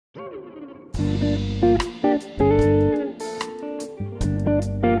Hi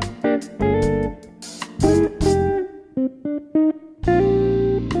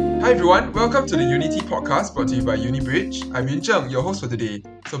everyone, welcome to the Unity podcast brought to you by UniBridge. I'm Yun Cheng, your host for today.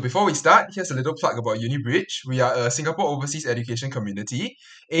 So before we start, here's a little plug about UniBridge. We are a Singapore overseas education community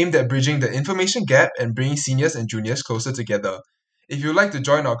aimed at bridging the information gap and bringing seniors and juniors closer together. If you'd like to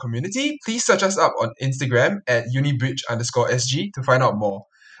join our community, please search us up on Instagram at unibridge_SG to find out more.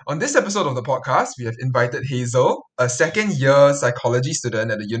 On this episode of the podcast, we have invited Hazel, a second-year psychology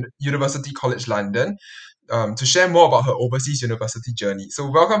student at the University College London, to share more about her overseas university journey. So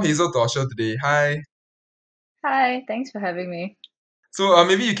welcome Hazel to our show today. Hi. Hi, thanks for having me. So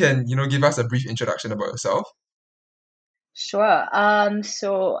maybe you can, give us a brief introduction about yourself. Sure.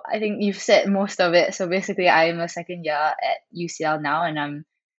 So I think you've said most of it. So basically, I'm a second year at UCL now, and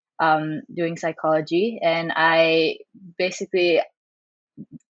I'm doing psychology. And I basically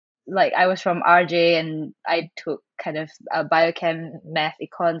I was from RJ, and I took kind of biochem, math,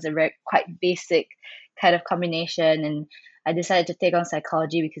 econs, a very quite basic kind of combination. And I decided to take on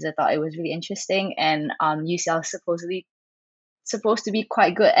psychology because I thought it was really interesting. And UCL is supposed to be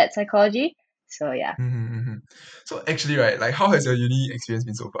quite good at psychology. So yeah. So actually, right, like how has your uni experience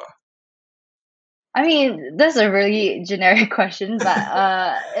been so far? I mean, that's a really generic question, but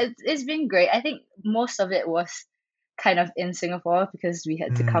it's been great. I think most of it was kind of in Singapore because we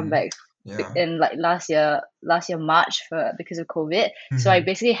had to come back Yeah. in like last year March for because of COVID. So I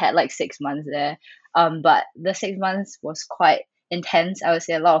basically had like 6 months there. But the 6 months was quite intense. I would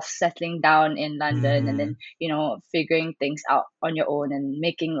say a lot of settling down in London and then, figuring things out on your own and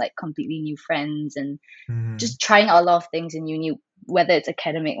making like completely new friends and just trying out a lot of things in uni, whether it's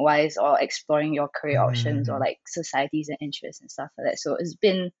academic wise or exploring your career options or like societies and interests and stuff like that. So it's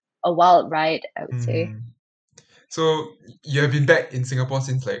been a wild ride, I would say. So you have been back in Singapore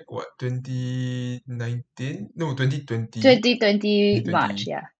since like what, 2019? No, 2020. 2020 March, 2020.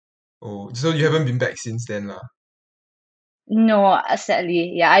 yeah. Oh, so you haven't been back since then lah. No,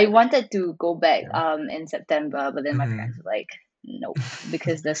 sadly, yeah. I wanted to go back Yeah. in September, but then my parents were like, nope,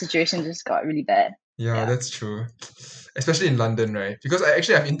 because the situation just got really bad. Yeah, Yeah. that's true. Especially in London, right? Because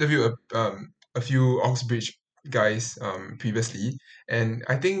I've interviewed a few Oxbridge guys previously, and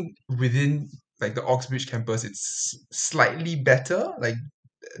I think within like the Oxbridge campus, it's slightly better. Like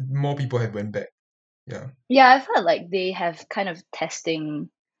more people have went back. Yeah. Yeah, I've heard like they have kind of testing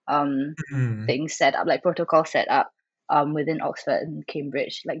Mm-hmm. things set up, like protocol set up within Oxford and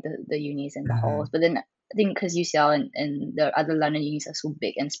Cambridge, like the unis and the halls. But then I think because UCL and the other London unis are so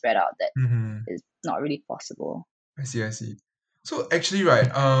big and spread out that Mm-hmm. it's not really possible. I see. I see. So actually, right.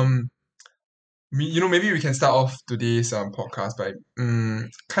 Maybe we can start off today's podcast by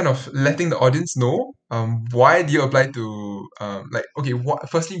kind of letting the audience know why do you apply to like okay what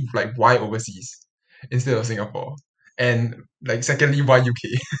firstly like why overseas instead of Singapore, and like secondly why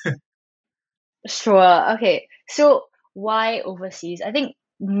UK. Sure. Okay. So why overseas? I think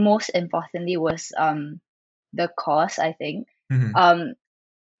most importantly was the course, I think. Mhm. Um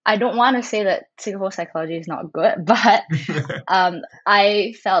I don't want to say that Singapore psychology is not good, but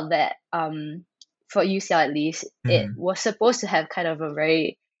I felt that for UCL at least, it Mhm. was supposed to have kind of a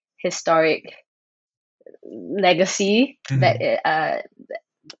very historic legacy back Mhm.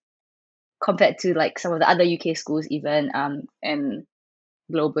 compared to like some of the other UK schools even and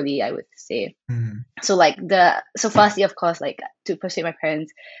globally I would say. Mhm. So firstly, of course, like to persuade my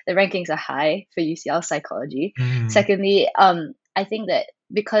parents, the rankings are high for UCL psychology. Mhm. Secondly, I think that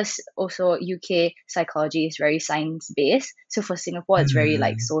because also UK psychology is very science based, so for Singapore it's very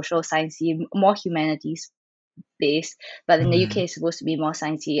like Mhm. social sciencey, more humanities based. But in the UK Mhm. it's supposed to be more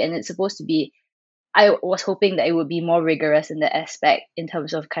sciencey, and it's supposed to be. I was hoping that it would be more rigorous in the aspect in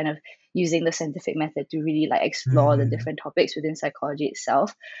terms of kind of using the scientific method to really like explore the Mhm. different topics within psychology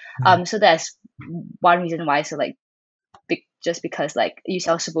itself. Mhm. So that's one reason why. So like just because like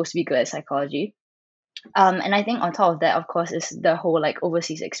UCL is supposed to be good at psychology. And I think on top of that, of course, is the whole like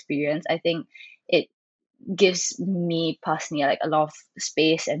overseas experience. I think it gives me personally like a lot of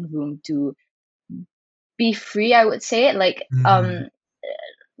space and room to be free. I would say like Mhm.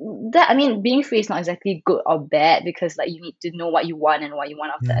 that. I mean, being free is not exactly good or bad because like you need to know what you want and what you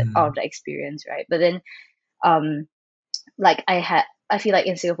want out of Mhm. the experience, right? But then um like I feel like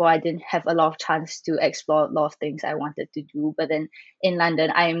in Singapore I didn't have a lot of chance to explore a lot of things I wanted to do. But then in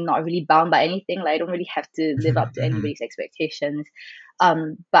London I'm not really bound by anything. Like I don't really have to live Mhm. up to Mhm. anybody's expectations.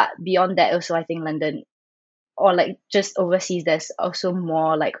 But beyond that also I think London or like just overseas there's also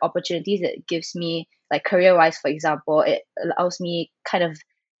more like opportunities that gives me like career wise, for example, it allows me kind of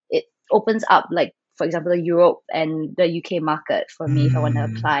it opens up like for example, the Europe and the UK market for me if I want to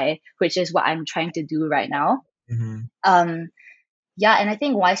Mm, apply, which is what I'm trying to do right now. mhm, Um, yeah, and I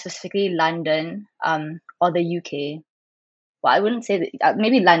think why specifically London, or the UK. Well, I wouldn't say that,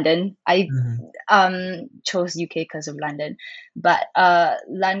 maybe London. I mhm, chose UK because of London, but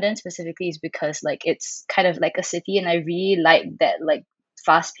London specifically is because like it's kind of like a city, and I really like that like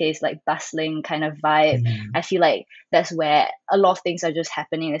fast paced, like bustling kind of vibe. mhm. I feel like that's where a lot of things are just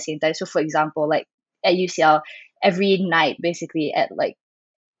happening at the same time. So, for example, like at UCL, every night basically at like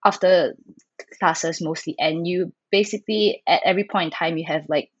after classes mostly, and you basically at every point in time you have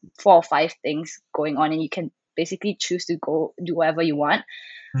like 4 or 5 things going on, and you can basically choose to go do whatever you want.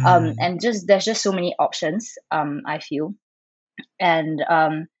 Mm. And just there's just so many options, I feel. And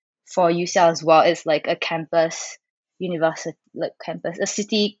for UCL as well, it's like a campus university, like campus, a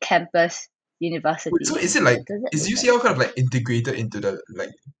city campus Wait, so university. is it like, Does it is make sense? UCL kind of like integrated into the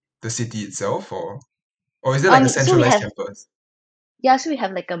like the city itself, or is it like a So we centralized have, campus? yeah, so we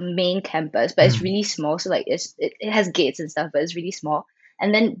have like a main campus, but it's Mm. really small. So like it has gates and stuff, but it's really small.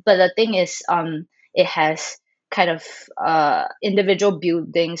 And then, but the thing is, it has kind of individual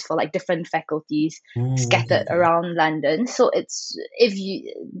buildings for like different faculties Ooh, okay, scattered okay. around London. So it's, if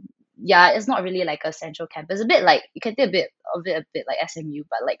you, yeah, it's not really like a central campus. A bit like you can think a bit of it, a bit like SMU,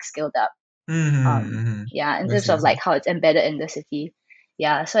 but like scaled up. Mm-hmm, mm-hmm. Yeah, in I terms see, I of see. like how it's embedded in the city.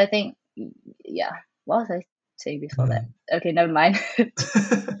 Yeah, so I think, yeah. What was I saying before that? Mm. Okay, never mind.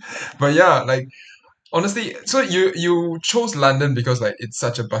 But yeah, like honestly, so you chose London because like it's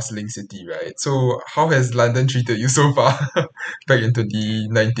such a bustling city, right? So how has London treated you so far back in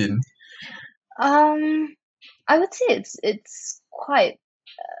 2019? Um, I would say it's quite.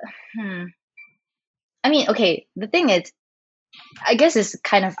 Hmm. I mean, okay. The thing is, I guess it's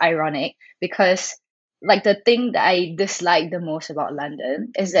kind of ironic because like the thing that I dislike the most about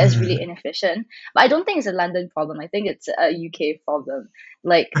London is that it's really Mm. inefficient. But I don't think it's a London problem. I think it's a UK problem.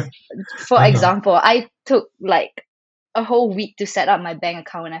 Like, for Uh-huh. example, I took like a whole week to set up my bank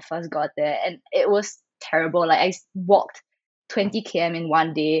account when I first got there, and it was terrible. Like walked 20 km in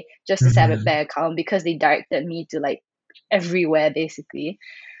one day just to set up a Mm-hmm. bank account because they directed me to like everywhere basically.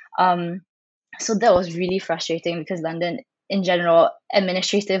 Um, so that was really frustrating because London, in general,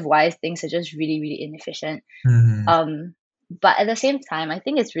 administrative wise, things are just really, really inefficient. Mm-hmm. Um, but at the same time, I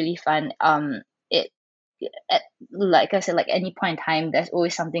think it's really fun. It at, like I said, like any point in time, there's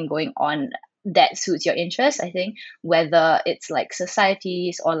always something going on that suits your interest. I think whether it's like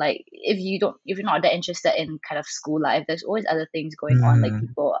societies or like if you're not that interested in kind of school life, there's always other things going on. Like Mm.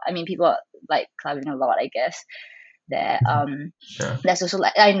 people, I mean, people like clubbing a lot, I guess. There, Yeah. there's also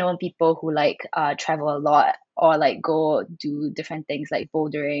like I know people who like travel a lot or like go do different things like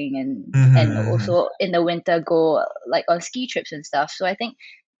bouldering and Mm-hmm. also in the winter go like on ski trips and stuff. So I think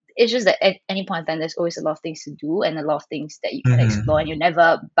it's just that at any point in time there's always a lot of things to do and a lot of things that you can explore, Mm-hmm. and you're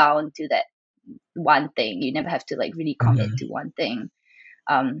never bound to that one thing. You never have to like really commit Mm-hmm. to one thing,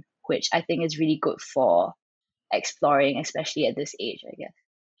 which I think is really good for exploring, especially at this age, I guess.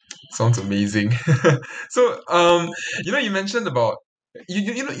 Sounds amazing. So, you mentioned about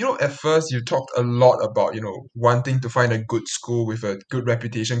at first you talked a lot about, wanting to find a good school with a good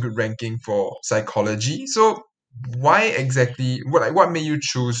reputation, good ranking for psychology. So, why exactly, what made you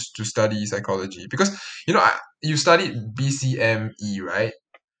choose to study psychology? Because, you studied BCME, right?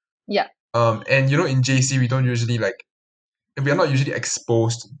 Yeah. And in JC we don't usually we are not usually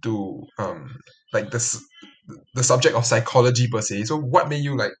exposed to like the subject of psychology per se. So, what made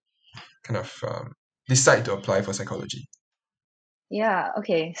you kind of decide to apply for psychology? Yeah.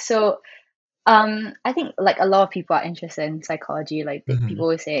 Okay. So I think like a lot of people are interested in psychology. Like Mm-hmm. people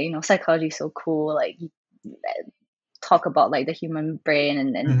always say, psychology is so cool. Like you talk about like the human brain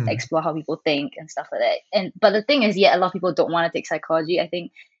and Mm-hmm. explore how people think and stuff like that. And but the thing is, yeah, a lot of people don't want to take psychology. I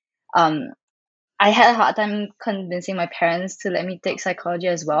think um I had a hard time convincing my parents to let me take psychology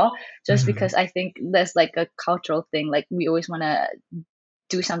as well, just Mm-hmm. because I think there's like a cultural thing. Like we always want to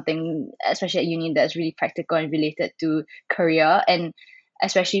do something, especially at uni, that's really practical and related to career. And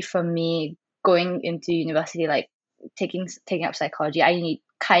especially for me, going into university, like taking up psychology, I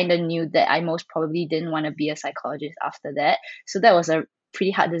kind of knew that I most probably didn't want to be a psychologist after that. So that was a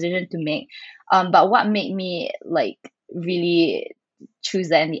pretty hard decision to make. But what made me like really choose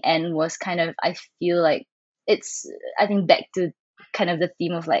that in the end was kind of, I feel like it's I think back to kind of the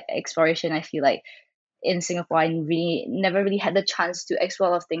theme of like exploration. I feel like in Singapore, I really never really had the chance to explore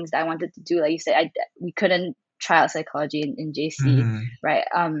a lot of things that I wanted to do. Like you said, we couldn't try out psychology in JC, Mm-hmm. right?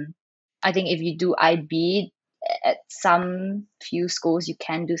 I think if you do IB at some few schools, you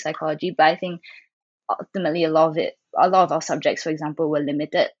can do psychology, but I think ultimately a lot of our subjects, for example, were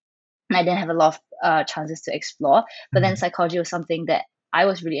limited. I didn't have a lot of chances to explore. But then Mm. psychology was something that I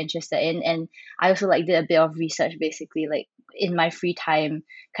was really interested in, and I also like did a bit of research basically, like in my free time,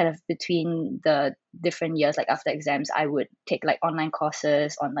 kind of between the different years, like after exams, I would take like online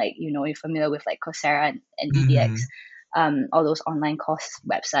courses on, like, you're familiar with like Coursera and edX, Mm. all those online course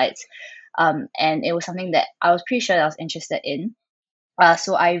websites. And it was something that I was pretty sure that I was interested in.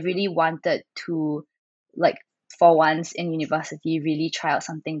 So I really wanted to, like, for once in university, really try out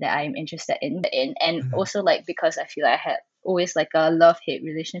something that I'm interested in. And Mm. also, like, because I feel like I had always like a love-hate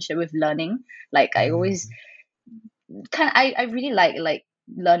relationship with learning. Like, I always Mm. I really like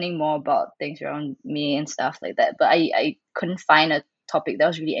learning more about things around me and stuff like that. But I couldn't find a topic that I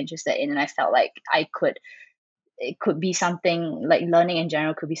was really interested in, and I felt like it could be something like learning in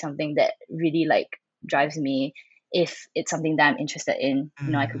general could be something that really like drives me if it's something that I'm interested in.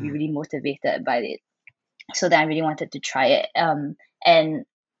 I could be Mm. really motivated by it. So then I really wanted to try it. And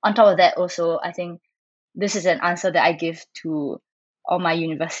on top of that, also, I think this is an answer that I give to all my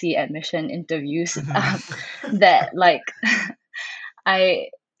university admission interviews. Mhm. That like I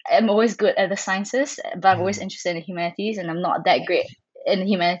am always good at the sciences, but I'm always Mm. interested in the humanities, and I'm not that great in the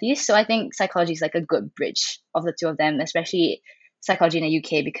humanities. So I think psychology is like a good bridge of the two of them, especially psychology in the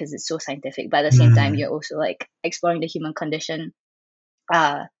UK because it's so scientific. But at the same time, Mm. you're also like exploring the human condition.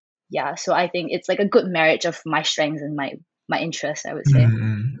 Uh, yeah. So I think it's like a good marriage of my strengths and my interests, I would say.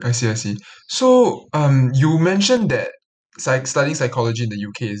 I see, I see. So, you mentioned that studying psychology in the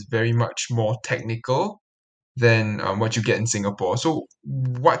UK is very much more technical than what you get in Singapore. So,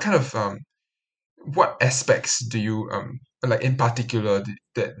 what aspects do you like in particular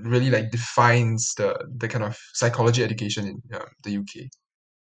that really like defines the kind of psychology education in the UK?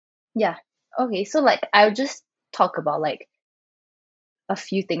 Yeah. Okay. So like I'll just talk about like a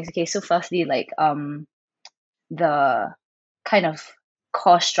few things. Okay. So firstly, like the kind of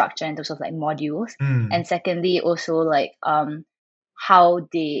course structure in terms of like modules, Mm. and secondly also like how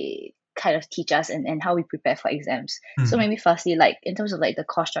they kind of teach us, and how we prepare for exams. So Mm. maybe firstly, like in terms of like the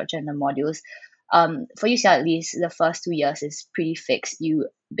course structure and the modules, for UCL at least the first 2 years is pretty fixed. You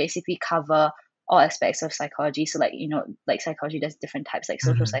basically cover all aspects of psychology. So like like psychology, there's different types like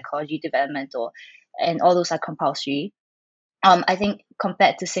social Mhm. psychology, developmental, and all those are compulsory. I think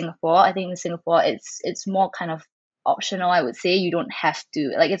compared to Singapore, I think in Singapore it's more kind of optional. I would say you don't have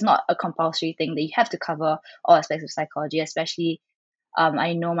to, like, it's not a compulsory thing that you have to cover all aspects of psychology. Especially,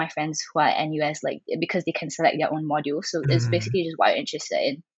 I know my friends who are at NUS, like, because they can select their own module, so it's Mm. basically just what you're interested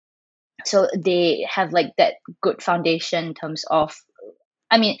in. So they have like that good foundation in terms of,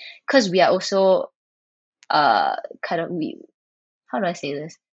 I mean, because we are also kind of we how do I say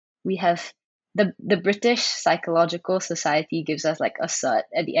this? We have the British Psychological Society gives us like a cert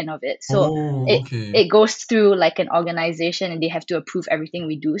at the end of it. So Oh, it okay. it goes through like an organization, and they have to approve everything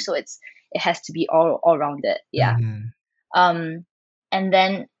we do. So it has to be all rounded. Yeah. Mhm. Um and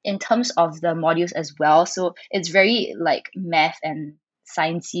then in terms of the modules as well, so it's very like math and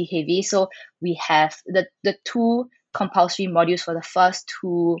sciencey heavy. So we have the two compulsory modules for the first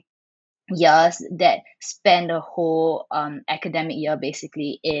 2 years that span the whole academic year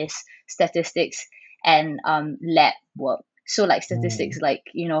basically is statistics and lab work. So like Ooh. statistics, like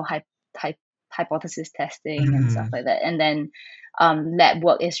hypothesis testing and stuff Mhm. like that, and then lab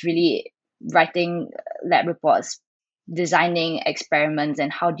work is really writing lab reports, designing experiments,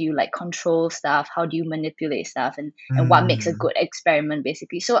 and how do you like control stuff, how do you manipulate stuff, and what makes a Mm. good experiment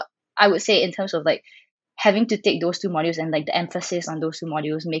basically. So I would say in terms of like having to take those two modules, and like the emphasis on those two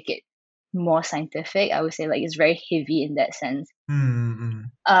modules make it more scientific. I would say like it's very heavy in that sense. Mm.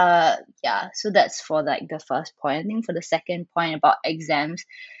 Mm. Yeah, so that's for like the first point. I think for the second point about exams,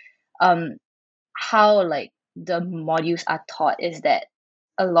 um how like the modules are taught is that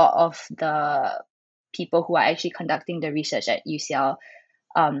a lot of the people who are actually conducting the research at UCL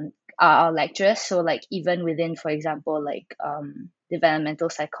are our lecturers. So like even within, for example, like developmental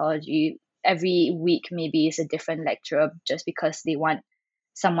psychology, every week maybe is a different lecturer, just because they want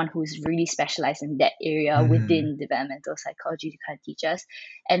someone who's really specialized in that area Mhm. within developmental psychology to kind of teach us.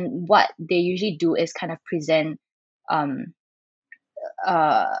 And what they usually do is kind of present um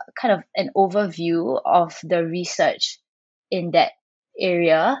kind of an overview of the research in that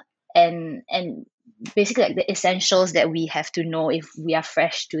area, and basically like the essentials that we have to know if we are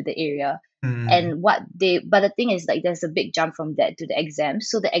fresh to the area. Mm. And but the thing is, like, there's a big jump from that to the exams.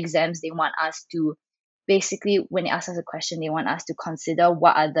 So the exams, they want us to basically, when they ask us a question, they want us to consider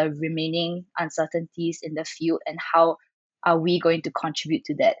what are the remaining uncertainties in the field, and how are we going to contribute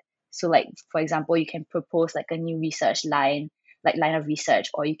to that. So like, for example, you can propose like a new research line, like line of research,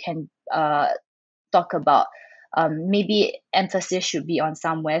 or you can talk about maybe emphasis should be on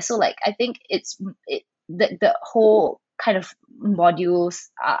somewhere. So like I think the whole kind of modules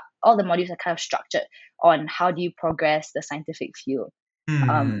all the modules are kind of structured on how do you progress the scientific field. Mm-hmm.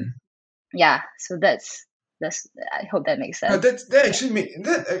 Um, yeah, so that's I hope that makes sense. That Yeah. actually make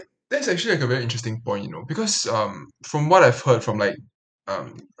that's actually like a very interesting point, because from what I've heard from like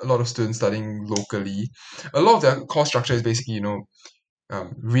a lot of students studying locally, a lot of their course structure is basically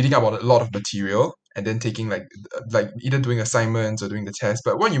reading about a lot of material and then taking like either doing assignments or doing the test.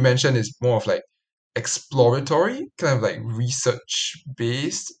 But what you mentioned is more of like exploratory, kind of like research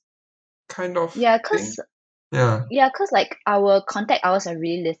based kind of Yeah, thing. cause Yeah. yeah, cause like our contact hours are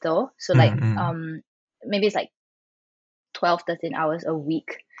really little. So like Mm-mm. maybe it's like 12, 13 hours a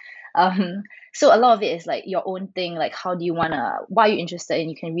week. Um, so a lot of it is like your own thing, like how do you wanna what are you interested in?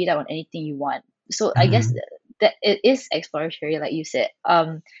 You can read out on anything you want. So I guess Mm-hmm. that it is exploratory, like you said.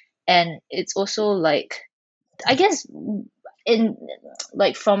 And it's also like I guess in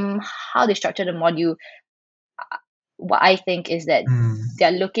like from how they structure the module, what I think is that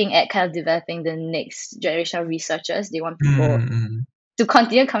they're looking at kind of developing the next generation of researchers. They want people Mm-hmm. to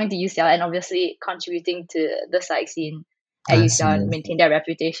continue coming to UCL and obviously contributing to the psych scene at I UCL see. and maintain their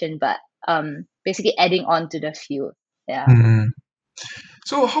reputation, but basically adding on to the field. Yeah. Mm-hmm.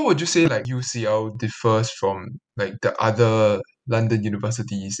 So how would you say like UCL differs from like the other London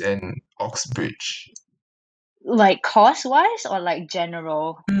universities and Oxbridge? Like course wise or like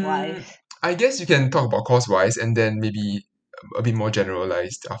general wise? Mm, I guess you can talk about course wise and then maybe a bit more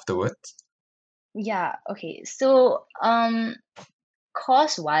generalized afterwards. Yeah, okay. So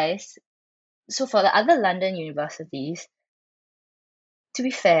course wise, so for the other London universities, to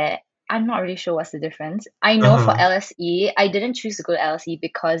be fair, I'm not really sure what's the difference. I know for Uh-huh. LSE, I didn't choose to go to LSE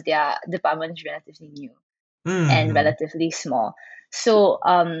because their department is relatively new and Mm, relatively small. So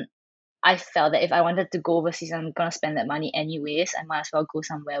I felt that if I wanted to go overseas, I'm gonna spend that money anyways. I might as well go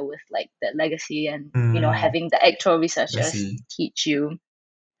somewhere with like that legacy and mm, having the actual I researchers see. teach you.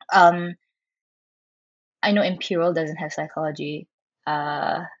 Um, I know Imperial doesn't have psychology.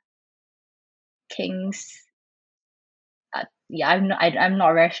 Uh, King's, yeah, I'm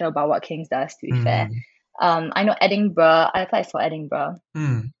not very sure about what King's does. To be fair, Mm, I know Edinburgh. I applied for Edinburgh.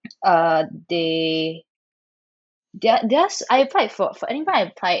 mm, Uh, there's I applied for Edinburgh. I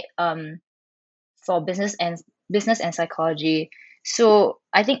applied for business and psychology. So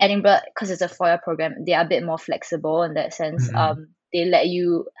I think Edinburgh, because it's a 4-year program, they are a bit more flexible in that sense. mm, They let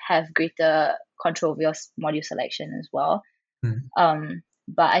you have greater control of your module selection as well. mm.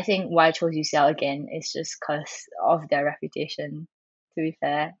 But I think why I chose UCL again is just because of their reputation. To be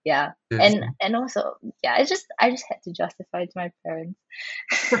fair, yeah, Yes. and also yeah, I just had to justify to my parents.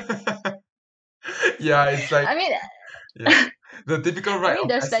 Yeah, it's like I mean, yeah, the typical I rite mean of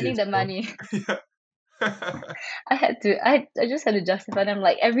they're spending passage, the though. money. Yeah. I just had to justify them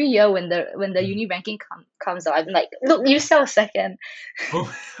like every year when the Mm. uni ranking comes out, I'm like, look, you sell second.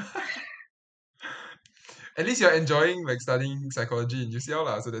 Oh, at least you're enjoying like studying psychology in UCL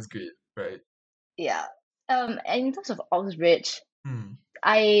lah, so that's great, right? Yeah. And in terms of Oxbridge, Hmm.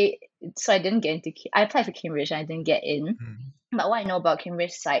 I so I didn't get into I applied for Cambridge and I didn't get in. Hmm. But what I know about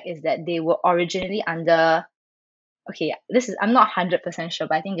Cambridge Psych is that they were originally under okay, this is I'm not 100% sure,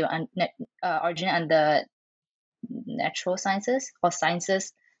 but I think they were originally under natural sciences or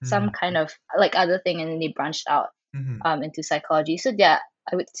sciences, some Hmm. kind of like other thing, and then they branched out Hmm. into psychology. So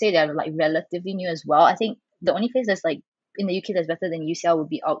I would say they're like relatively new as well. I think the only place that's like in the UK that's better than UCL would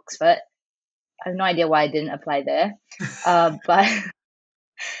be Oxford. I have no idea why I didn't apply there. But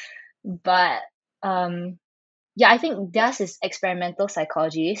but um yeah, I think theirs is experimental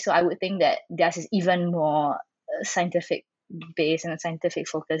psychology. So I would think that theirs is even more scientific based and scientific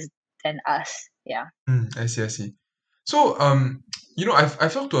focused than us. Yeah. I see, I see. So,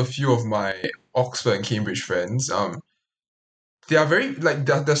 I've talked to a few of my Oxford and Cambridge friends. They are very like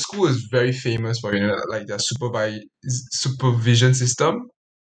their school is very famous for like their supervision system.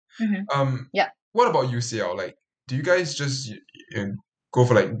 Hmm. Um, Yeah. what about UCL? Like, do you guys just go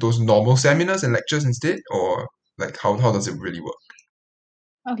for like those normal seminars and lectures instead, or like how does it really work?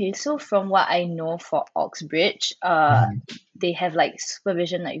 Okay, so from what I know for Oxbridge, Mm-hmm. they have like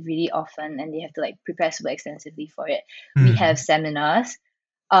supervision like really often and they have to like prepare super extensively for it. We have Mm-hmm. seminars,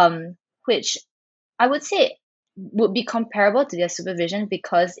 which I would say would be comparable to their supervision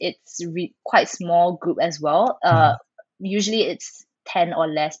because it's quite small group as well. Usually it's 10 or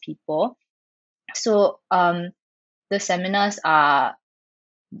less people. So the seminars are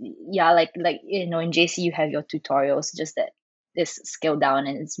yeah, like in JC you have your tutorials, just that it's scaled down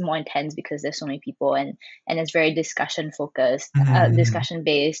and it's more intense because there's so many people and it's very discussion focused, Mm-hmm. discussion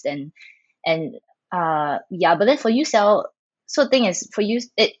based and Yeah, but then for UCL, so the thing is for UCL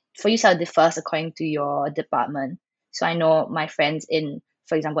it differs according to your department. So I know my friends in,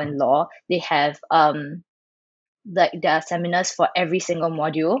 for example, in law, they have like there are seminars for every single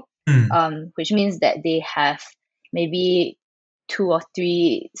module, Mm. which means that they have maybe 2 or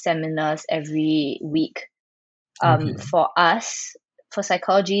 3 seminars every week. Okay. For us, for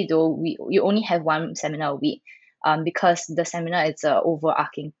psychology though, you only have one seminar a week, because the seminar is a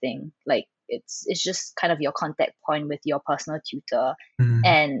overarching thing. Like it's just kind of your contact point with your personal tutor, Mm.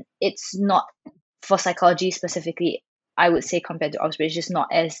 and it's not for psychology specifically. I would say compared to Oxford, it's just not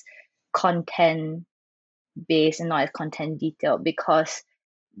as content based and not as content detailed, because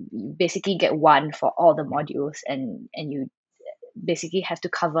you basically get one for all the modules, and you basically have to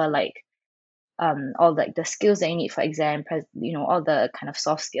cover like all like the skills that you need for exam, all the kind of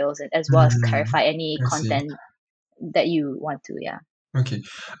soft skills, and as well as Mm. clarify any I see. content that you want to. Yeah. Okay.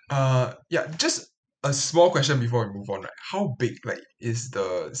 Yeah, just a small question before we move on, right? How big, like, is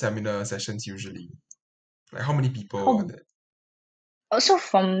the seminar sessions usually? Like, how many people are How there? Also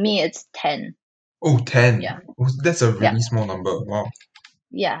for me it's 10. Oh, 10. Yeah. Oh, that's a Yeah. really small number. Wow.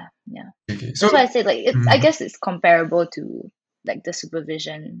 Yeah. Yeah. Okay. That's So, why I said like I mm, guess it's comparable to like the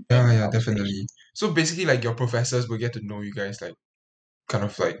supervision yeah, in yeah, Oxbridge. definitely. So basically, like, your professors will get to know you guys, like, kind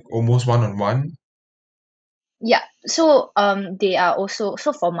of like almost one-on-one. Yeah. So they are also,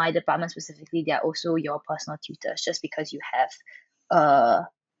 so for my department specifically, they are also your personal tutors, just because you have uh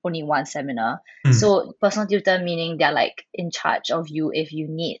only one seminar. Mm. So personal tutor meaning they're like in charge of you if you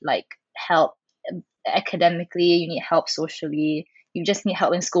need like help academically, you need help socially, you just need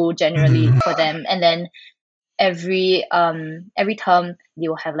help in school generally Mm. for them. And then every term they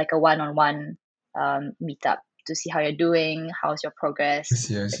will have like a one-on-one meetup to see how you're doing, how's your I progress,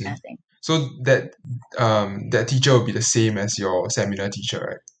 see, I that see. kind of thing. So that teacher will be the same as your seminar teacher,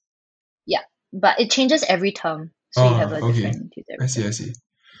 right? Yeah, but it changes every term, so you have Ah, a okay. different tutor I every see, term. I see.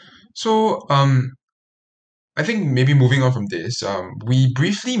 So, I think maybe moving on from this, we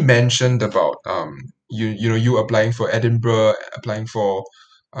briefly mentioned about you applying for Edinburgh, applying for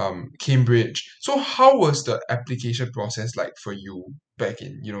Cambridge. So how was the application process like for you back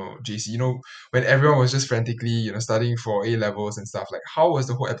in, JC? When everyone was just frantically, studying for A levels and stuff, like how was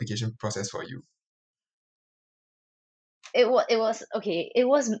the whole application process for you? It was okay. It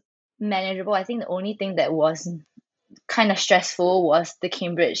was manageable. I think the only thing that was kind of stressful was the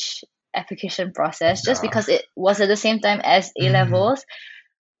Cambridge application process, just Yeah. because it was at the same time as A Mm, levels.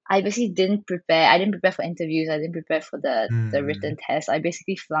 I basically didn't prepare. I didn't prepare for interviews. I didn't prepare for the written mm, test. I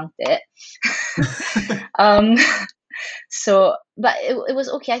basically flunked it. um, so, but it was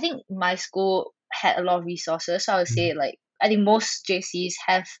okay. I think my school had a lot of resources. So I would say like I think most JCs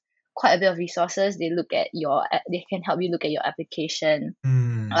have quite a bit of resources. They can help you look at your application,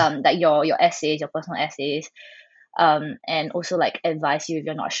 mm, like your essays, your personal essays, and also like advise you if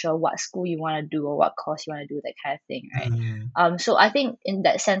you're not sure what school you want to do or what course you want to do, that kind of thing, right? mm, So I think in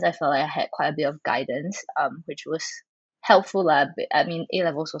that sense I felt like I had quite a bit of guidance, which was helpful lah. But I mean A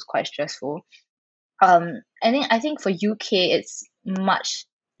levels was quite stressful. I think for UK it's much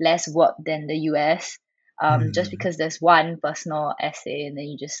less work than the US. Just mm, because there's one personal essay, and then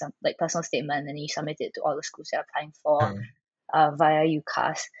you just like personal statement, and then you submit it to all the schools you're applying for, yeah. via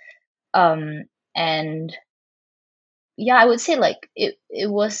UCAS. And yeah, I would say like it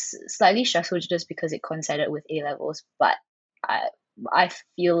was slightly stressful just because it coincided with A levels, but I I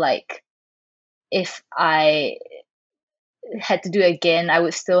feel like if I had to do it again, I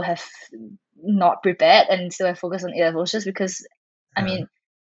would still have not prepared and still have focused on A levels, just because I Yeah. mean,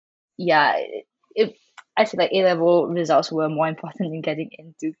 yeah, I feel like A level results were more important than getting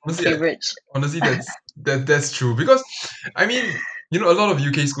into Honestly, Cambridge. honestly, that's true because I mean, a lot of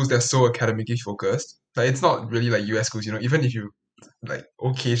UK schools they're so academically focused. Like it's not really like US schools. Even if you like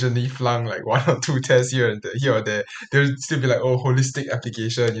occasionally flunk like one or two tests here or there, they'll still be like, oh, holistic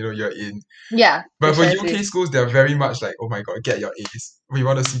application. You're in. Yeah, But for UK precisely. schools, they're very much like, oh my god, get your A's. We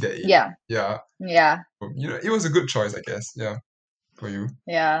want to see the A. Yeah, Yeah. yeah, It was a good choice, I guess. Yeah, for you.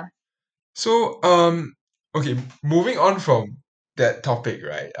 yeah. So, okay, moving on from that topic,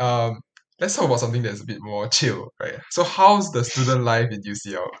 right? Let's talk about something that's a bit more chill, right? So, how's the student life in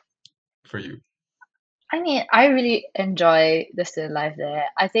UCL for you? I mean, I really enjoy the student life there.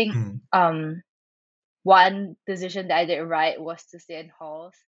 I think Hmm. um one decision that I did right was to stay in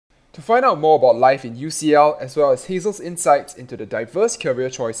halls. To find out more about life in UCL, as well as Hazel's insights into the diverse career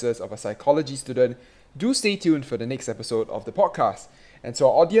choices of a psychology student, do stay tuned for the next episode of the podcast. And to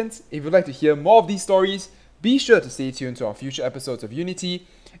our audience, if you'd like to hear more of these stories, be sure to stay tuned to our future episodes of Unity.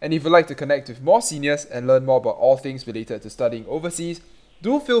 And if you'd like to connect with more seniors and learn more about all things related to studying overseas,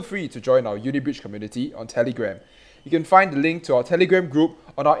 do feel free to join our UniBridge community on Telegram. You can find the link to our Telegram group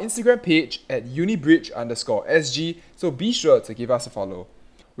on our Instagram page at unibridge_SG, so be sure to give us a follow.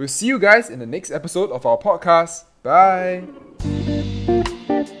 We'll see you guys in the next episode of our podcast. Bye!